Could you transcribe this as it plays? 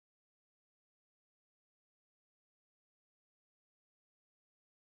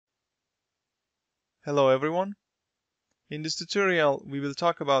Hello everyone. In this tutorial we will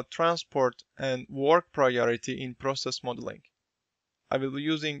talk about transport and work priority in process modeling. I will be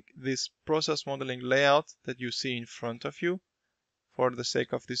using this process modeling layout that you see in front of you for the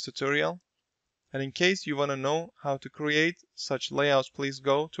sake of this tutorial. And in case you want to know how to create such layouts, please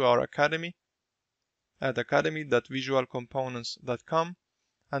go to our academy at academy.visualcomponents.com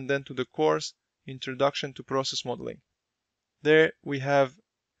and then to the course Introduction to Process Modeling. There we have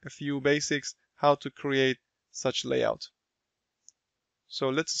a few basics how to create such layout. So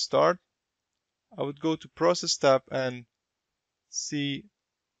let's start. I would go to Process tab and see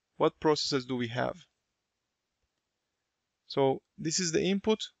what processes do we have. So this is the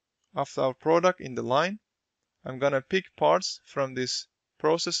input of our product in the line. I'm gonna pick parts from this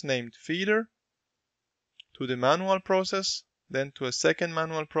process named feeder to the manual process, then to a second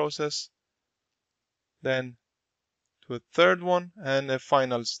manual process, then to a third one, and a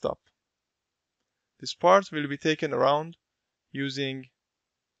final stop. This part will be taken around using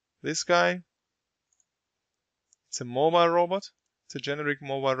this guy. It's a mobile robot. It's a generic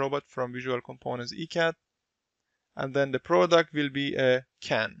mobile robot from Visual Components ECAD. And then the product will be a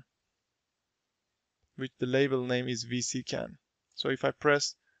can, which the label name is VC can. So if I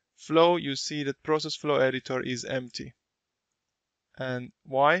press flow, you see that process flow editor is empty. And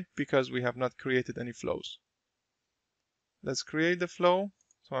why? Because we have not created any flows. Let's create the flow.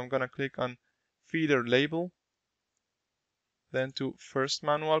 So I'm gonna click on feeder label, then to first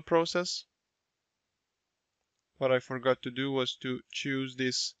manual process. What I forgot to do was to choose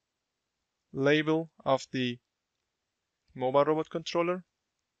this label of the mobile robot controller,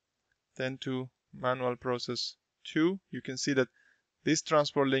 then to manual process 2. You can see that this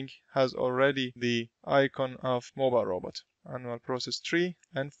transport link has already the icon of mobile robot. Manual process 3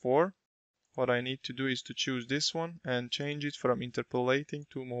 and 4. What I need to do is to choose this one and change it from interpolating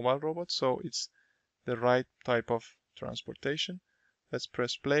to mobile robot so it's the right type of transportation. Let's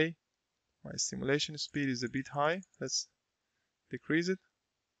press play. My simulation speed is a bit high. Let's decrease it.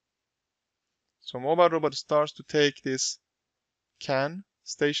 So mobile robot starts to take this can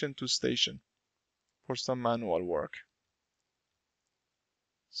station to station for some manual work.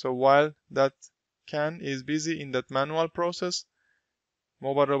 So while that can is busy in that manual process,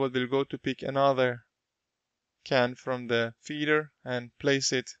 mobile robot will go to pick another can from the feeder and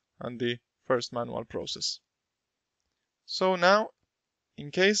place it on the first manual process. So now,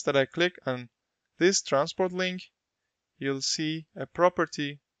 in case that I click on this transport link, you'll see a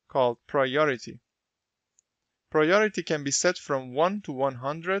property called priority. Priority can be set from 1 to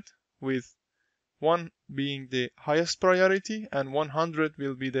 100, with 1 being the highest priority and 100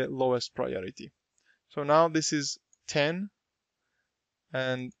 will be the lowest priority. So now this is 10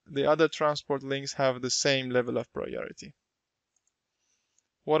 and the other transport links have the same level of priority.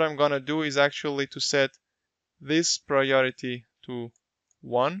 What I'm gonna do is actually to set this priority to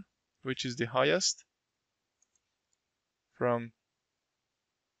 1, which is the highest. From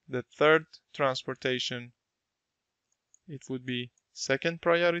the third transportation, it would be second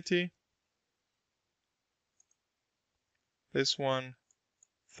priority. This one,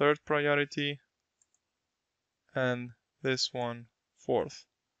 third priority, and this one, fourth.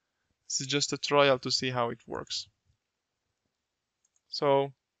 This is just a trial to see how it works.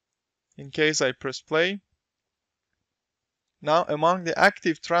 So, in case I press play, now among the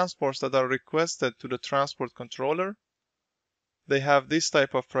active transports that are requested to the transport controller, they have this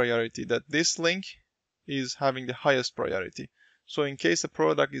type of priority, that this link is having the highest priority. So in case a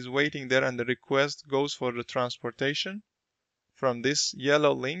product is waiting there and the request goes for the transportation from this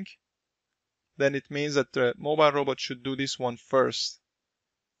yellow link, then it means that the mobile robot should do this one first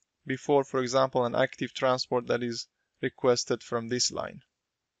before, for example, an active transport that is requested from this line.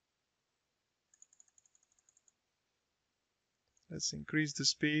 Let's increase the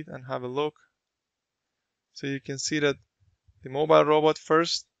speed and have a look. So you can see that the mobile robot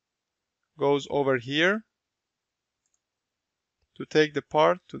first goes over here to take the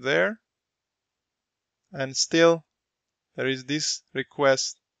part to there, and still there is this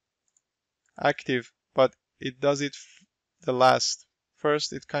request active, but it does it the last.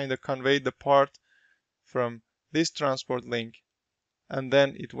 First it kind of conveyed the part from this transport link and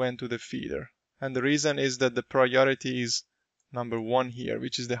then it went to the feeder. And the reason is that the priority is number 1 here,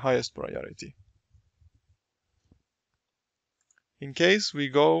 which is the highest priority. In case we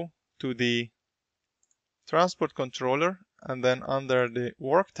go to the transport controller and then under the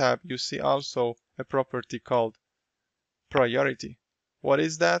work tab, you see also a property called priority. What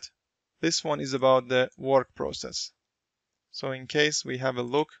is that? This one is about the work process. So in case we have a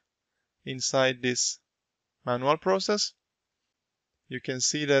look inside this manual process, you can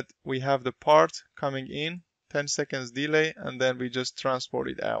see that we have the part coming in, 10 seconds delay, and then we just transport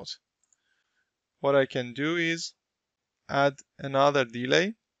it out. What I can do is add another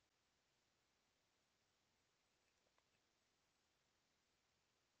delay.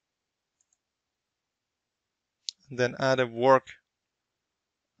 And then add a work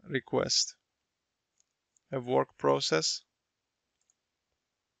request, a work process.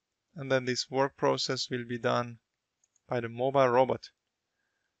 And then this work process will be done by the mobile robot.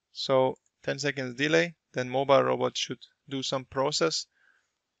 So 10 seconds delay, then mobile robot should do some process,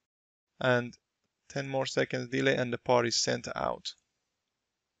 and 10 more seconds delay and the part is sent out.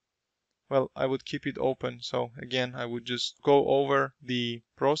 Well, I would keep it open. So again, I would just go over the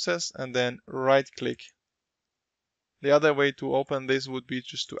process and then right click. The other way to open this would be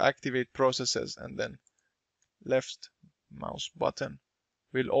just to activate processes, and then left mouse button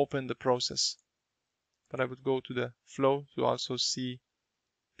will open the process. But I would go to the flow to also see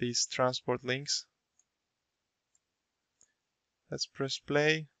these transport links. Let's press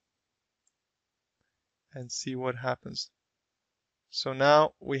play and see what happens. So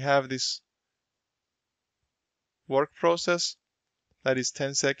now we have this work process that is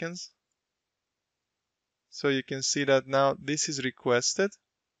 10 seconds. So you can see that now this is requested.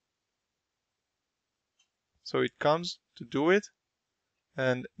 So it comes to do it.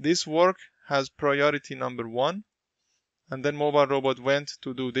 And this work has priority number 1. And then mobile robot went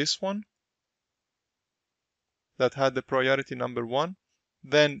to do this one that had the priority number 1.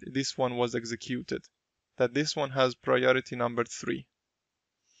 Then this one was executed. That this one has priority number 3.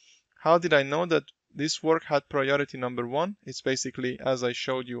 How did I know that this work had priority number 1? It's basically as I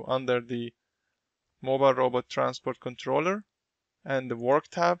showed you under the mobile robot transport controller and the work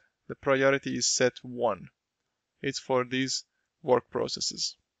tab, the priority is set 1. It's for these work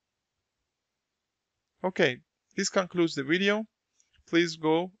processes. Okay, this concludes the video. Please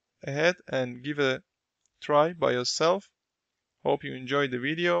go ahead and give it a try by yourself. Hope you enjoyed the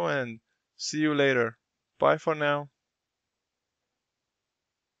video and see you later. Bye for now.